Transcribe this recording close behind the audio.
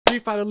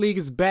Street Fighter League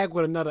is back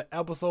with another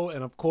episode,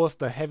 and of course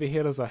the heavy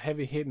hitters are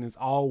heavy hitting as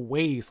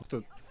always with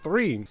the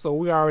 3. So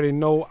we already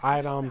know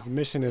Idom's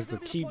mission is to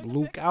keep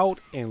Luke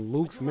out, and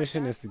Luke's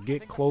mission is to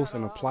get close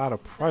and apply the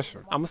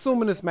pressure. I'm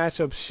assuming this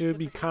matchup should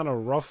be kind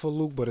of rough for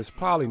Luke, but it's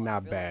probably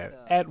not bad.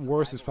 At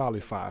worst, it's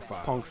probably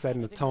 5-5. Punk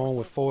setting the tone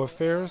with forward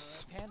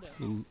affairs.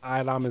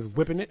 Idom is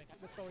whipping it.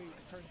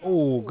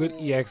 Oh, good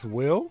EX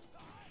will.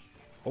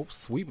 Oh,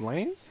 sweep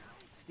lanes.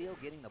 Still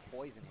getting the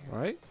poison here.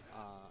 Right.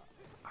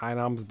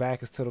 Idom's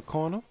back is to the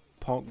corner.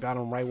 Punk got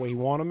him right where he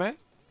want him at.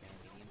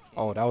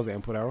 Oh, that was an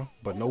input error,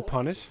 but no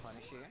punish.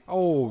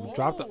 Oh,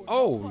 dropped the.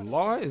 Oh,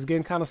 Lord, it's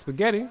getting kind of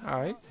spaghetti. All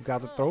right,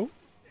 got the throw.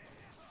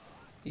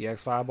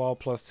 EX fireball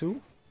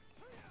 +2.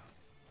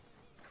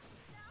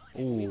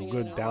 Ooh,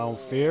 good down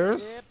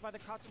fears.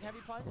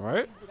 All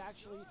right.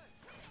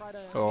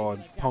 Oh,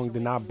 Punk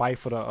did not bite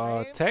for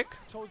the tech.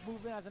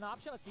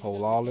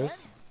 Hold all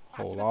this.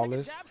 Hold all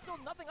this.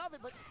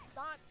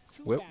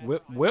 Whip,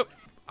 whip, whip.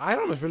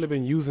 Idom has really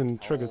been using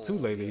trigger 2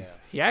 lately.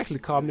 He actually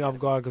caught me off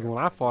guard because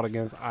when I fought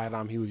against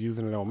Idom, he was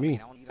using it on me.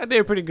 I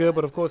did pretty good,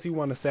 but of course he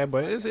won the set,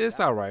 but it's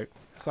all right.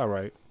 It's all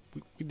right.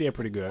 We did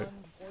pretty good.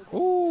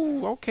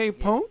 Ooh, okay,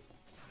 Punk.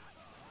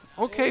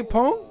 Okay,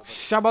 Punk.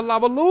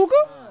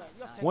 Shabalabaluga.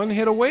 One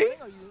hit away.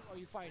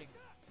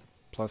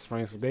 Plus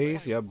frames for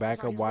days. Yep,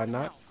 back up. Why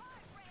not?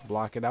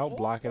 Block it out.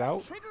 Block it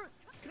out.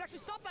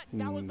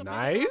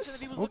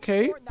 Nice.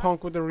 Okay,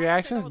 Punk with the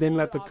reactions. Didn't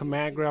let the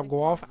command grab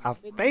go off. I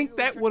think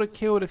that would have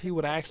killed if he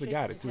would have actually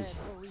got it too.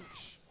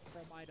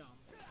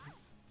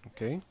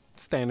 Okay,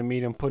 standing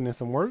medium, putting in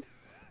some work.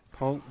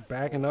 Punk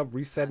backing up,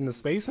 resetting the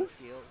spacing.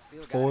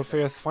 Forward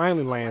fierce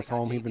finally lands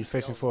home. He's been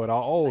fishing for it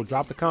all. Oh,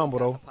 dropped the combo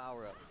though.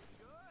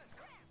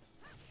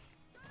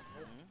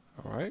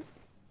 All right.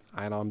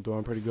 Idom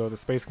doing pretty good with the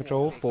space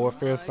control. Forward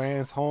fierce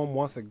lands home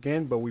once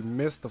again, but we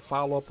missed the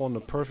follow-up on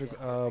the perfect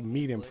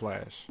medium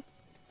flash.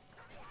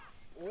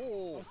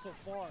 Oh, so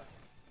far.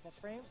 Plus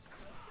frames?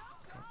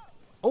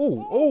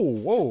 Oh,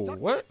 whoa,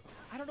 what?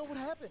 I don't know what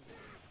happened.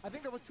 I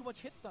think there was too much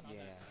hit stun on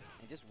that.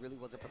 It just really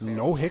wasn't prepared.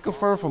 No hit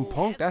confirmed from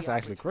Punk. That's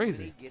actually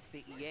crazy.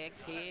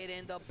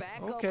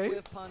 Okay.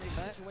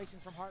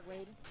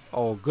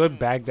 Oh, good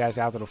backdash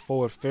after the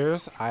forward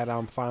fierce.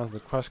 Idom finds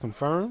the crush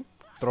confirmed.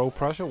 Throw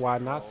pressure, why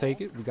not take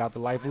it? We got the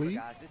life lead.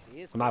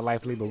 Well, not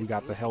life lead, but we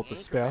got the health to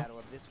spare.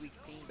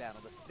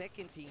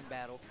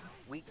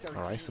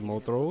 Alright, some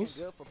more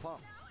throws.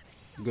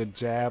 Good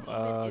jab,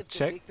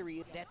 check.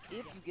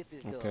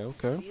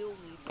 Okay.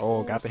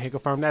 Oh, got the hit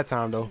confirmed that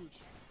time though.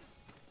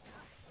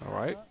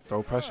 Alright,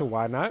 throw pressure,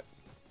 why not?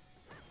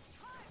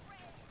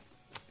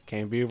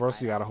 Can't be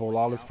reversal, you gotta hold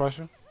all this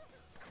pressure.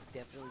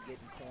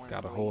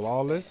 Gotta hold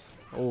all this.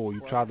 Oh,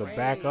 you tried to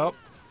back up.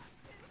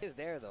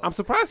 I'm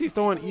surprised he's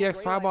throwing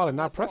EX fireball and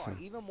not pressing.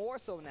 Even more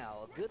so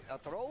now. A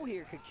throw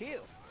here could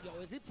kill. Yo,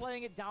 is he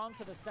playing it down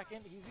to the second?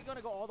 Is he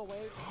gonna go all the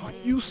way?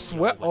 You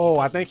swept. Oh,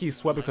 I think he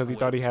swept because he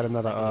thought he had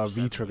another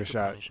V trigger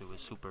shot.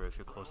 Super if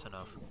you're close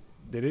enough.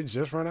 Did it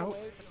just run out?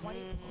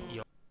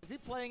 Is he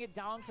playing it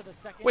down to the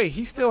second? Wait,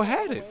 he still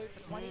had it.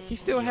 He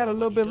still had a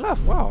little bit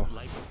left. Wow.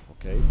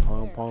 Okay,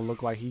 Pong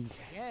looked like he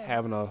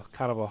having a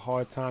kind of a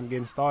hard time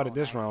getting started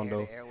this round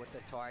though.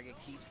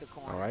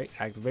 All right,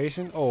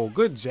 activation. Oh,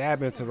 good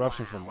jab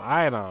interruption from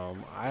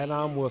Idom.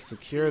 Idom will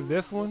secure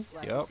this one.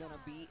 Yep.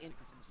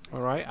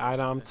 All right,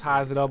 Idom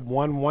ties it up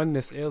 1-1.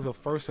 This is a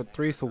first of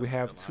 3, so we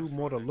have 2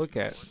 more to look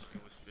at.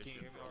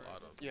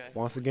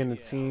 Once again, the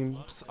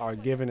teams are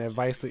giving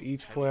advice to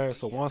each player.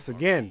 So once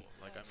again,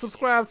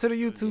 subscribe to the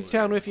YouTube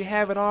channel if you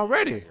haven't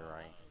already.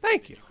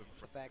 Thank you.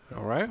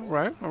 All right.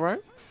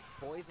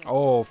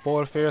 Oh,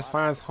 forward fierce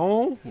finds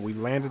home. We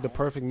landed the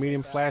perfect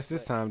medium flash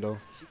this time though.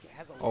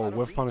 Oh,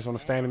 whiff punish on the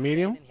standing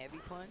medium.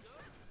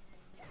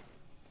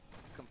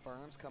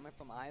 Confirms coming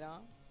from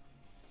Idom.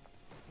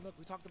 Look,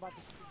 we talked about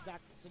this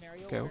exact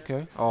scenario.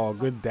 Okay. Oh,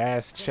 good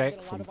dash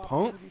check from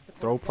Punk.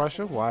 Throw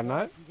pressure, why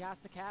not? He has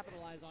to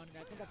capitalize on it.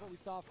 I think that's what we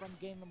saw from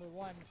game number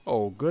 1.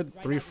 Oh, good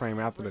 3-frame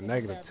after the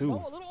 -2.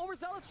 A little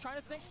overzealous, trying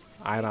to think.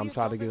 Idom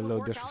tried to get a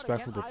little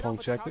disrespectful, but Punk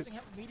checked it.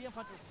 Medium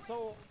punch was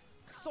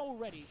so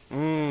ready.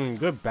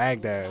 Good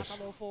bag dash.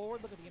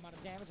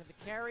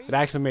 It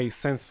actually made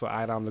sense for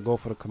Idom to go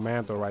for the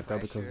commando right there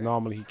because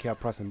normally he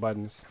kept pressing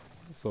buttons.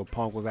 So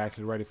Punk was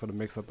actually ready for the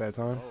mix up that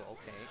time.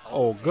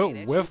 Oh,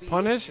 good whiff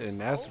punish, and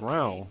that's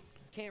round.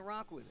 Can't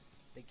rock with it.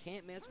 They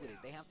can't mess with it.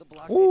 They have to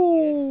block it.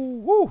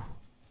 Ooh, woo.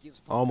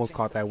 Almost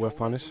caught that whiff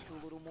punish.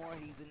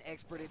 He's an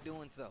expert at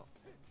doing so.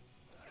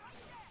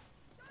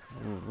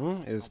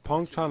 Is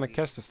Punk trying to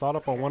catch the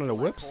startup on one of the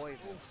whips?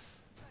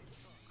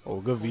 Oh,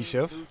 good V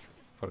shift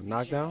for the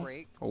knockdown.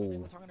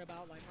 Oh,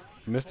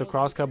 missed the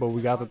crosscut, but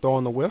we got the throw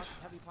on the whiff.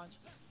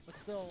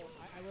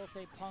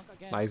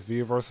 Nice V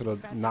reversal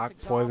to knock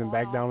poison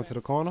back down into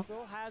the corner.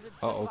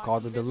 Uh-oh,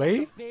 called the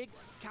delay.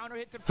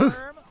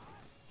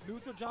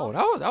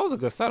 Oh, that was a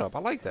good setup. I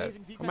like that.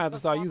 I'm gonna have to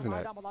start using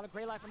that.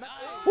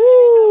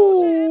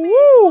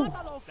 Woo!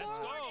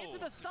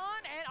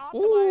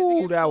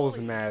 Ooh, that was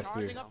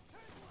nasty.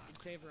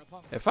 favor of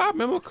Punk. If I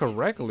remember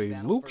correctly,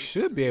 Luke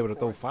should be able to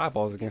throw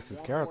fireballs against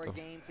his character.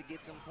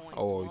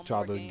 Oh, he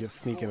tried to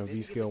sneak in a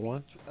V-skill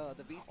one.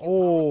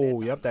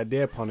 Oh, yep, that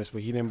did punish,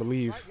 but he didn't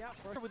believe.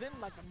 Within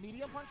like a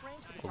medium punch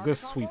range for the A good target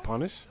sweet combo,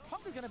 punish.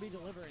 Punk is going to be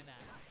delivering that.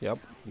 Yep,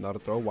 another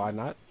throw. Why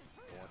not?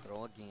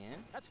 Throw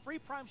again. That's free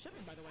prime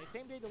shipping, by the way.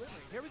 Same day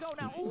delivery. Here we go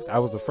now. Ooh. That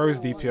was the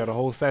first DP of the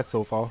whole set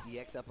so far.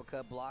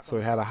 So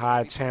it had a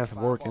high chance of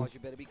working. You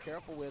better be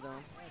careful with him.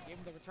 Yeah, gave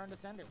him the return to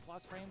sender.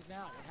 Plus frames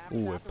now. What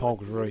happens Ooh, if afterwards? Punk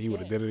was Do it real, he would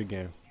have again. did it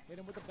again. Hit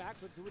him with the back,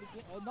 but do it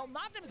again. Oh, no,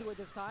 not going to do it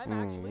this time,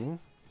 actually.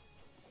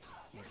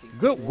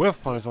 Good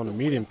whiff punish on the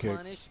medium kick.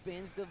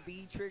 Spins the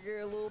V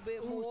trigger a little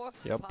bit more.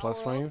 Yep, plus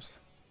frames.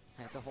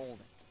 Have to hold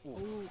it.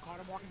 Ooh, caught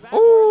him walking back.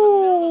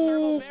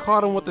 Ooh,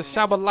 caught him with the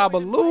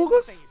Shabalaba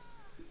Lugas.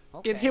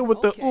 Get hit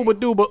with the Uba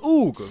Duba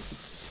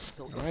Oogas.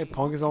 All right,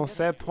 Punk is on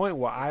set point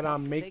where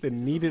Idom make the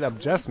needed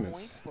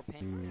adjustments.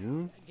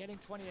 All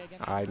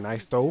right,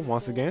 nice throw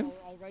once again.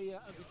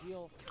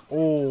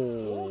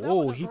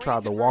 Oh, he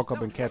tried to walk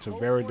up and catch a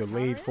very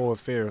delayed forward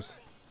fierce.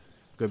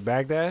 Good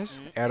backdash.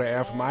 Air to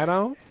air from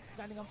Idom.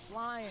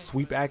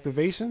 Sweep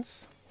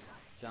activations.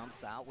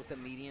 Jumps out with the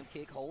medium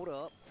kick. Hold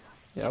up.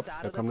 Yep,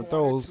 here come the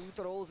throws. 2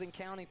 throws and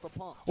counting for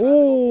Punk.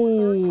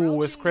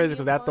 Ooh, it's crazy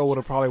because that throw would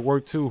have probably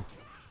worked too.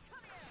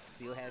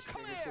 Still has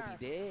trigger, should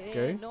be dead.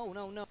 Okay. No.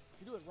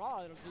 If you do it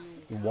raw, it'll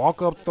do.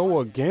 Walk up throw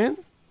again.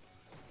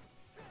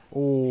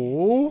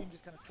 Ooh.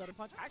 Just kind of stutter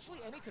punch. Actually,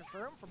 any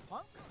confirm from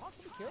Punk wants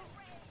to be killed.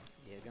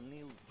 Yeah, gonna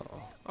need.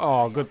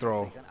 Oh, good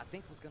throw. I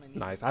think was gonna need.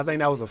 Nice. I think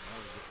that was the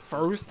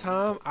first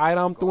time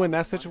Idom threw in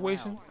that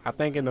situation. I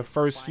think in the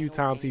first few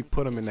times he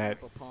put him in that,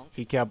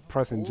 he kept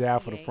pressing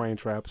jab for the frame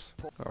traps.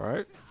 All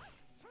right.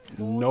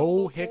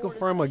 No hit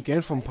confirm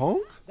again from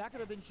Punk. That could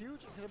have been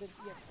huge. It could have been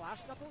EX flash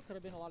knuckle. Could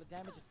have been a lot of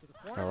damage to the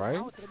corner. All right.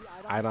 Now it's gonna be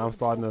Idom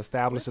starting to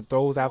establish the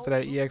throws after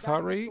that EX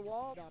heart rate.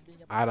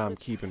 Idom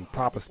keeping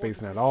proper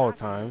spacing at all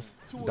times.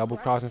 Double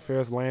crouching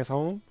fierce lands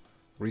home.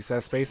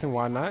 Reset spacing,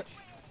 why not?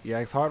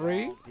 EX heart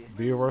rate.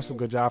 V reversal,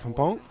 good job from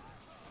Punk.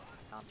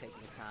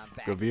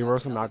 Good V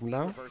reversal, knock him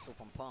down.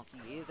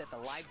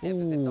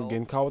 Ooh,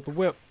 getting caught with the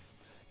whip.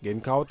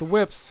 Getting caught with the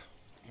whips.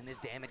 And this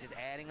damage is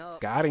adding up.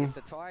 Got him. It's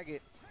the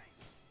target.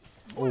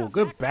 Oh,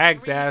 good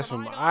backdash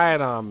from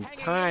Idom,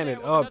 tying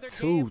it up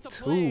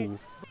 2-2.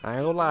 I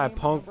ain't gonna lie,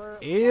 Punk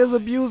is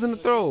abusing the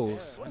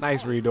throws.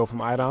 Nice read though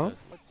from Idom.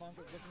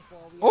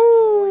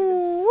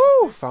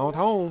 Oh, found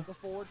home.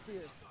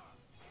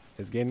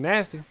 It's getting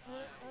nasty.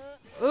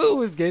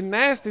 Ooh, it's getting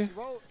nasty.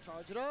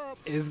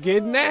 It's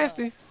getting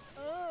nasty.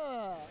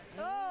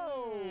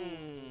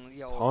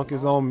 Punk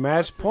is on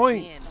match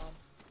point.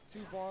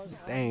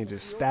 Dang,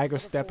 just stagger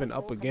stepping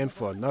up again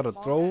for another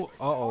throw.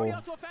 Uh-oh.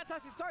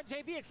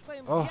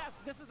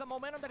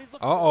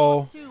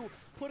 Uh-oh.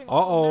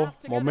 Uh-oh.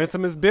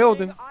 Momentum is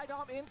building.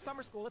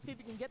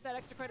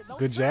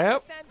 Good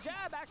jab.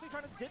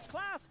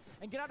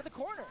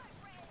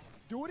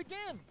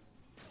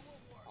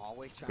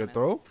 Good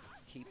throw.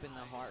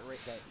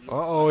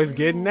 Uh-oh, it's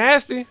getting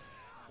nasty.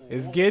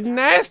 It's getting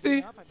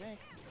nasty.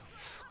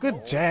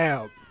 Good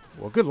jab.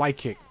 Well, good light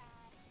kick.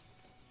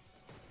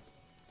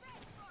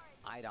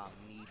 Idom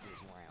needs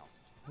this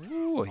round.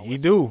 Ooh, he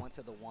do.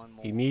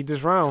 He need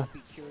this round.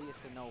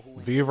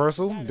 V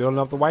reversal, building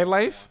up the white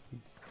life.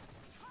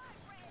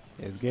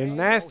 It's getting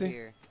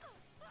nasty.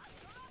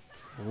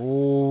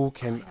 Ooh,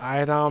 can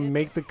Idom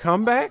make the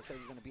comeback?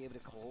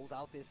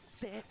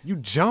 You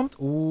jumped?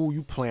 Ooh,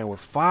 you playing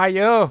with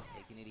fire.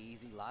 Taking it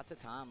easy. Lots of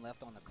time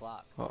left on the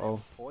clock. Uh-oh.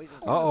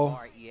 Poison's Uh-oh.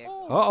 REX.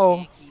 Uh-oh.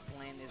 Can't keep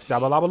playing this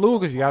Shabalaba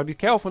Lugas, you gotta be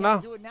careful now.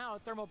 Do it now.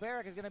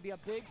 Thermobaric is going to be a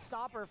big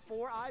stopper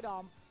for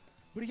Idom,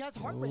 but he has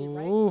heart rate,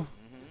 right? Ooh.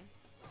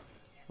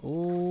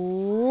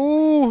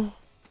 Ooh.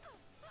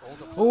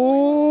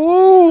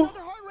 Ooh. Another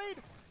heart rate.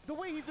 The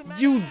way he's been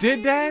You managing did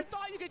it, that? You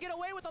thought you could get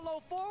away with a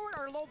low forward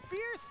or low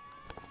fierce?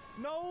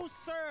 No,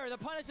 sir. The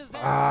punish is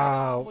there.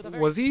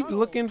 Was he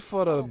looking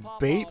for the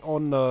bait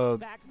on the...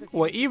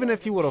 Well, even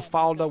if he would have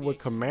followed up with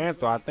command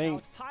throw, I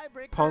think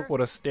Punk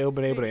would have still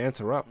been able to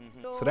interrupt.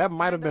 So that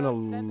might have been a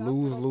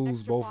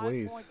lose-lose both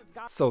ways.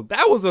 So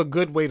that was a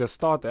good way to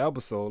start the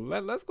episode.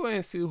 Let's go ahead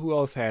and see who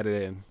else had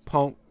it in.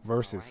 Punk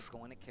versus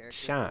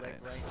Shine.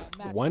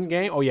 One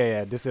game? Oh,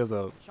 yeah. This is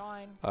a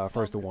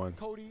first to one.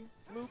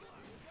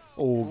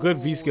 Oh, good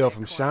V-scale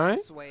from Shine.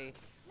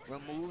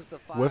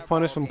 Whiff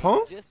punish from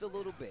Punk. Just a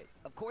little bit.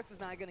 Of course,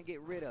 it's not going to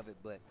get rid of it,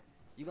 but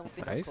you're going to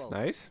think nice, close.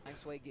 nice.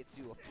 Gets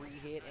you a free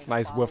hit and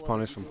nice whiff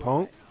punish from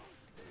Punk.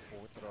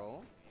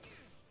 Throw.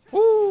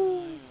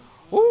 Ooh,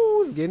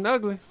 ooh, it's getting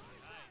ugly.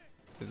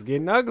 It's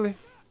getting ugly.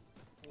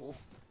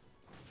 Oof.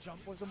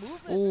 Jump was the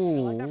movement.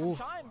 Ooh,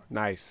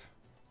 nice.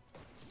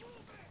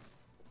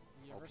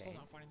 Okay.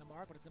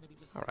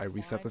 All right,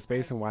 reset the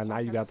space, and why now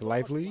you got the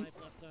life lead.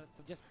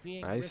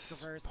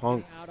 Nice.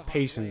 Punk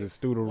patience is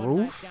through the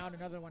roof.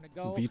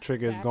 V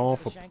trigger is gone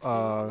for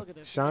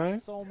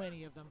Shine.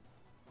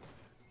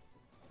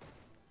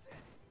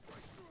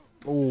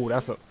 Ooh,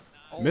 that's a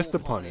missed the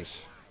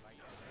punish.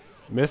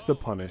 Missed the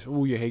punish.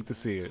 Ooh, you hate to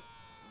see it.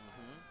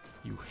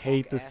 You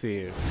hate to see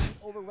it.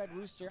 Red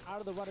Rooster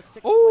out of the run of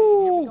 6th place.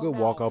 Ooh, good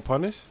walkout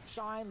punish.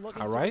 Shine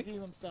looking All to right. redeem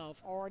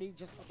himself. Already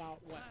just about,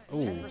 what,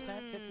 Ooh. 10%,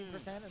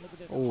 15%? And look at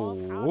this.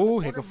 Ooh,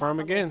 he confirm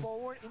again.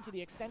 Forward into the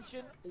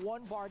extension.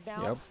 1 bar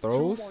down. Yep,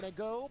 throws. 2 more to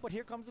go, but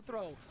here comes the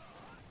throw.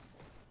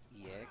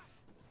 EX.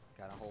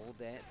 Gotta hold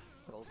that.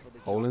 Goes for the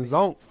Holding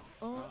zone.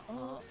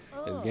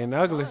 It's getting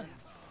ugly.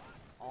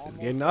 It's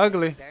getting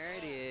ugly. There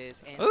it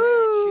is. And Ooh.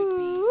 that should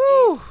be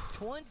it.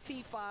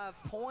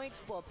 25 points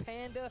for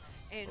Panda.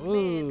 And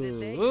man, did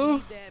they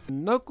need that.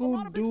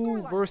 Knuckle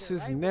Dude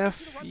versus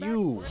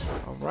Nephew.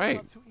 All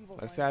right.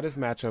 Let's see how this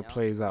matchup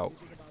plays out.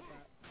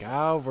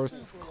 Gal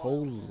versus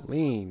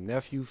Colleen.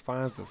 Nephew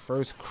finds the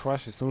first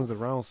crush as soon as the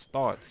round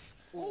starts.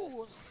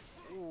 Ooh.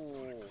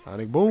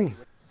 Sonic Boom.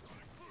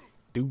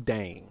 Do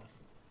dang.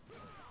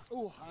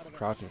 Ooh,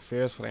 Crouching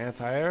fierce for the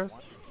anti-airs.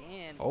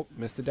 Again, Oh,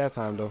 missed it that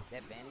time though.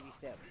 that vanity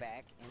step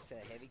back into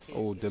heavy kick.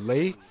 Oh,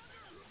 delay.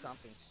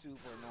 Something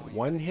super annoying.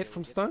 One hit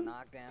from Gets a stun?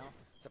 knockdown.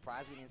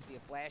 Surprised we didn't see a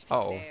flash kick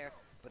Uh-oh. there.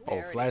 But Oh,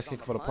 there it flash is on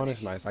kick for the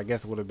punish. Nice. I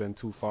guess it would have been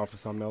too far for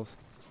something else.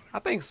 I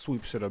think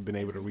Sweep should have been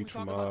able to reach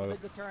from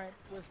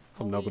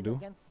Knuckle Dude.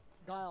 Against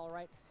Guile,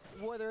 right?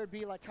 Whether it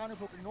be like counter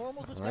poker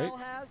normals, which Right. Guile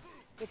has,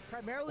 it's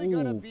primarily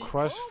gonna Ooh, be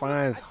Crush oh,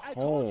 finds I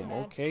told you, home.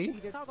 man. Okay.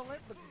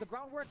 The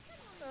groundwork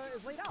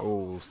is laid out.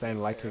 Oh,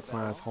 standing light kick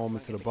finds home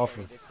into the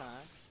buffer. This time.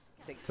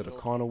 Takes To the low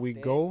corner we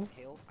instead. go.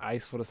 Hill.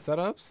 Ice for the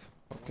setups.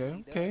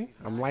 Okay, okay.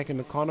 I'm liking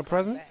the corner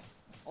presence.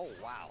 Oh,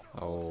 wow.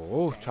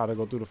 Oh, try to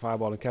go through the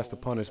fireball and catch the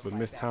punish, but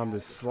mistimed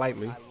this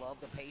slightly. I love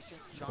the patience.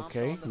 Jumps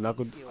Okay, on the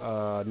Knuckle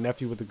skill.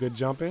 Nephew with a good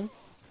jump in.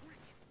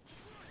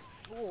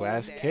 Ooh,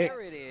 flash there kick.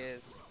 it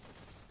is.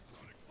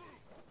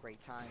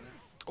 Great timing.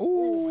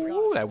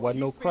 Ooh, that wasn't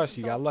no He crush. spaced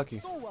You got himself lucky.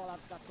 so well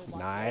after that throw by.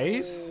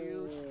 Nice.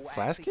 Huge. Flash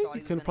Actually kick? thought You he was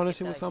couldn't gonna punish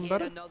get him with the something hit,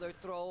 better? Another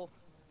throw.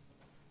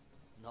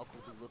 Knuckle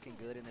Dude looking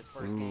good in this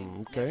first Mm,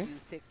 game. okay.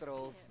 Nephew's tick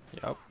throws.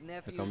 Yep.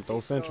 Nephew's comes tick throw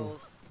central.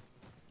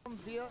 throws.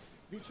 Via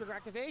V-trigger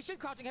activation,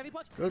 crouching heavy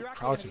punch. Good You're actually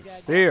crouching gonna be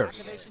dead. fierce.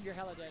 Activation, you're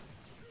hella dead.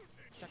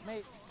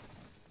 Checkmate.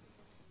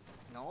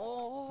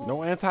 No.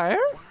 No anti-air?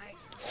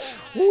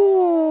 Right.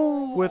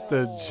 Ooh, with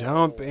the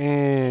jump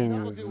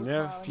ins.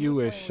 Nephew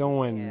is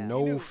showing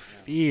no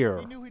fear.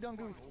 He knew he done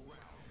goofed.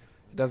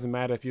 It doesn't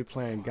matter if you're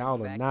playing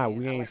Gal or not.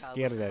 We ain't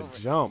scared of that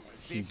jump.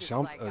 He Vicious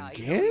jumped like how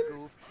he again? really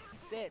goofed.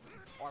 Sets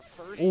our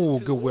first Ooh,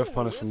 two. good whiff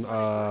punish from Whiff punish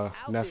out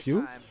this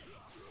Nephew. time.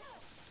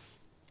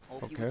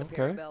 OP Okay, with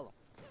the okay. parabellum.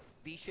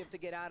 V-shift to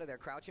get out of there.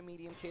 Crouching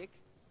medium kick.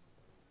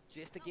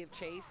 Just to give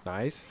chase.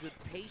 Nice. Good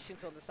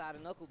patience on the side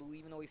of Knuckle Dude,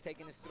 even though he's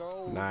taking his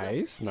throws.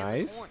 Nice, in the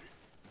nice. corner.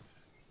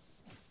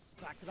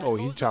 Back to back Oh,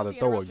 he goes tried with to the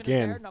throw interruption in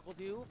again. there. Knuckle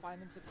Dude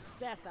finding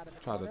success out of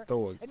the Tried to corner.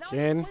 throw And now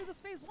again. we play this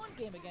phase 1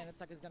 game again. It's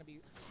like it's going to be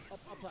a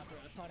plethora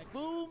of Sonic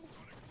Booms.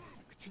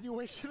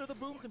 Continuation of the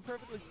booms and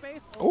perfectly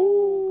spaced.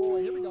 Oh,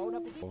 boy, here we go.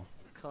 Knuckle Dude.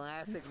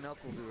 Classic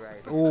Knuckle Dude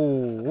right there.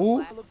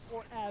 Ooh. Looks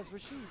for as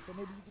Rashid, so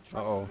maybe you can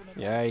try. Uh-oh. to implement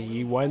Yeah, that.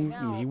 he Right wasn't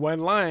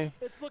now, lying.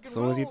 it's looking As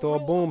soon as he real, throw a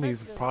real boom,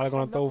 he's offensive probably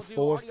going to from throw Knuckle Dude.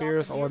 4 Already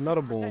fierce off to or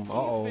another 50%. boom. He's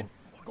Uh-oh. been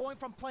going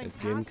from playing It's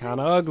getting passive kind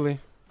of ugly.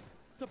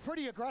 to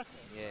pretty aggressive.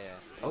 Yeah.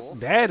 Oh,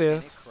 that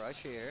is. Crush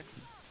here.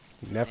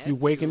 Nephew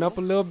waking up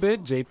a little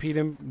bit. JB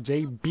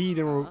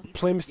then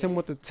replenished him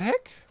with the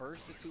tech.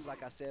 First to two,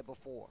 like I said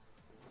before.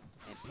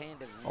 And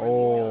Panda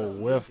Oh, really does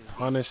whiff lead this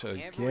punish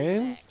game. Every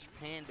again. match,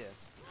 Panda.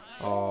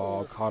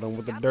 Oh, caught him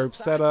with the Got derp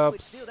side switch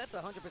setups. steal, That's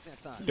 100%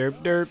 stun.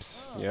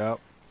 Derps. Yep.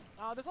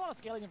 There's a lot of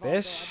scaling involved.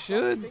 That though. I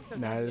don't should- think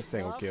there's nah, gonna be this ain't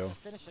gonna enough kill. to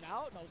finish it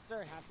out. No,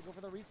 sir. Has to go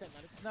for the reset.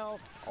 Let it snow.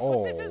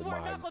 Oh, But this is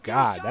where my Knuckle Dude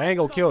God. That ain't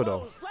gonna shines kill, the though.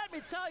 most. Let me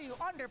tell you,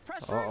 under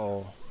pressure,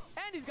 Uh-oh.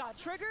 and he's got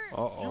trigger,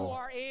 Uh-oh. you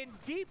are in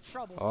deep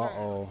trouble, sir.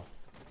 Uh-oh.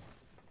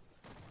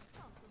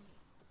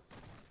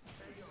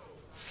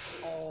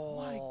 Oh,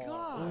 My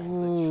God.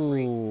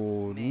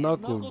 Ooh,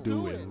 Knuckle Knuckle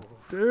Dude Dude. is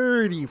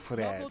dirty for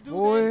that, Knuckle Dude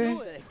boy. didn't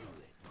do it.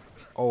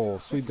 Oh,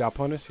 Sweep got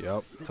punished.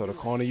 Yep. To the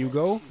corner you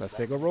go. Let's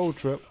take a road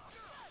trip.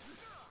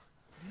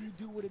 You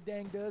do what a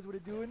dang does, what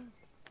it doing.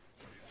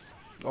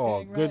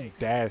 Oh, Dang good right.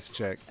 dash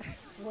check.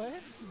 What?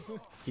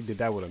 He did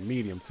that with a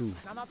medium, too.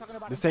 I'm not talking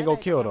about This the ain't gonna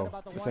Pele, kill, I'm though. talking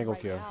about the This one ain't gonna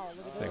right kill. now.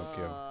 Look at This ain't gonna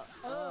kill. watch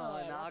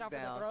out for the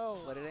knockdown. throw.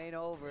 But it ain't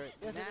over.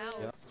 Yes, it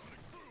Now. is.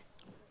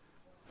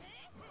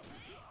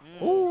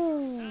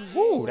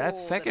 Ooh, that Ooh,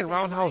 second the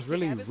roundhouse same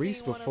really light kick. Haven't reached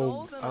seen one of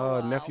before those in a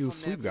while Nephew's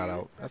from sweep got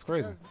Nephew. out. That's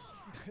crazy.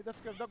 That's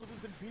because Knuckle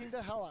Dude's been beating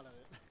the hell out of it.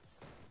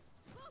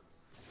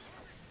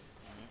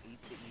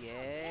 Eats the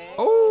EX.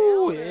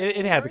 Oh,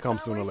 it had to come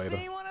First time sooner or we've later.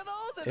 seen one of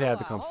those in It a had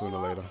to while. come sooner or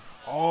Hold later. on.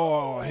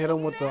 Oh, hit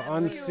him with the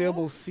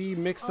unseeable C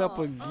mix up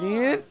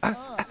again.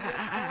 Break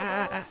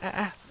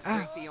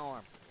the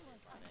arm.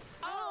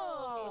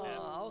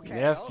 Oh, okay.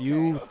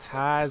 Nephew okay.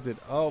 ties it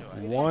up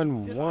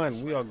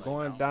 1-1. We are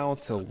going down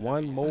to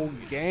one more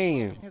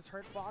game. His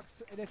hurt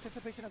box in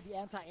anticipation of the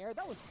anti-air.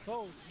 That was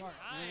so smart.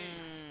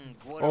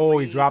 What a Oh,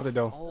 he read. dropped it,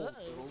 though. Oh, a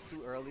little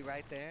too early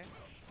right there.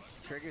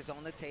 Triggers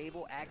on the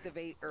table.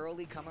 Activate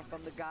early coming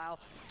from the guile.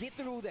 Get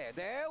through there.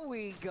 There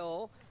we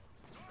go.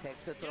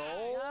 Text the throw.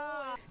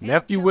 And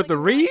Nephew with the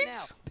killing it right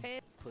reads? now.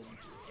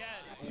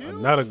 Putting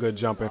Another good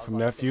jump in from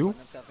Nephew.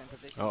 himself in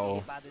position to Uh-oh.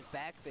 get by this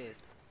back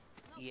fist.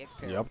 EX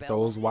Yep, Parabellum.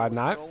 those why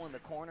not? Throw in the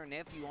corner,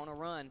 nephew on a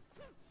run.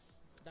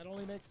 That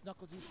only makes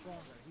Knuckle do stronger.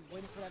 He's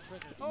waiting for that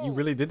trigger. You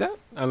really did that?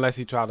 Unless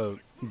he tried to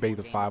bait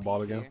the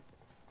fireball again. Here.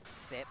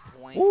 Set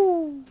point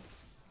Ooh.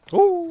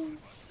 Ooh.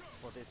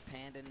 for this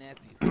Panda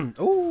nephew.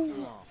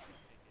 Ooh.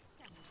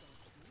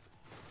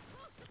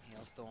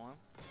 Hailstorm.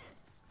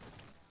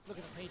 Look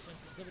at the patience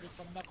exhibited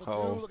from Knuckle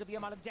Uh-oh. Look at the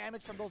amount of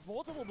damage from those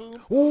multiple booms.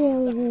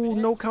 Ooh,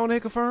 no counter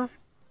hit confirmed.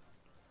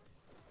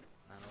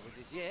 Not over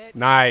just yet.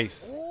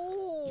 Nice.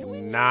 Ooh.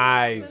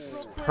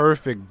 Nice.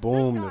 Perfect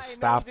boom to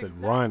stop the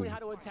run.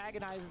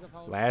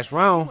 Last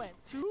round.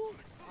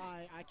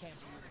 I can't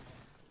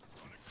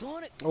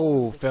Sonic.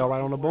 Oh, fell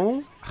right on the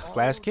boom.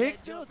 Flash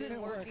kick. That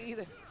didn't work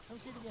either. Let me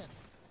see it again.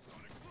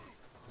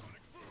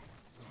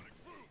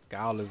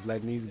 Gal is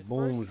letting these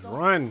booms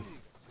run.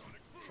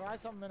 Try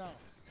something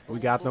else. We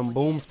got them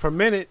booms per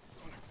minute.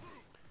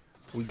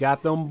 We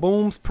got them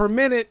booms per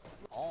minute.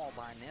 All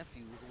by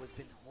nephew, who has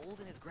been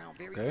holding his ground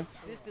very Okay.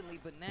 consistently,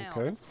 but now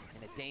Okay.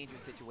 in a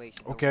dangerous situation.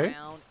 Okay. The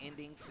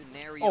round-ending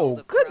scenario. Oh,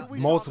 the good. crowd-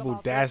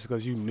 Multiple dashes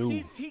because you knew.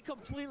 He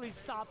completely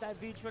stopped that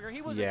V trigger.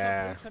 He was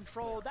Yeah. in complete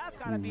control. That's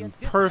gotta be a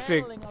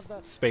Perfect dismantling of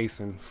the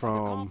spacing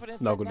from confidence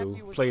that Knuckle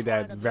nephew was Played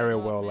trying that to very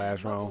build up, well man.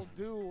 last round.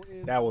 Knuckle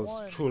is That was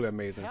one truly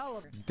amazing. hell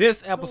of-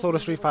 This episode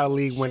of Street Fighter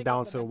League went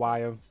down to the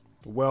wire.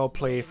 Well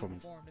played from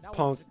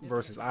Punk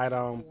versus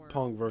Idom,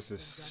 Punk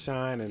versus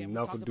Shine, and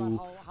Knuckle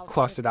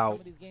clutched it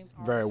out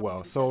very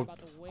well. So,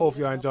 hope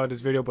y'all enjoyed this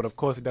video, but of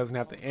course it doesn't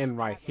have to end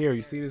right here.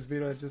 You see this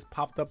video that just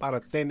popped up out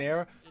of thin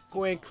air?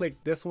 Go ahead and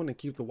click this one and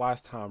keep the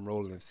watch time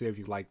rolling and see if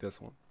you like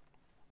this one.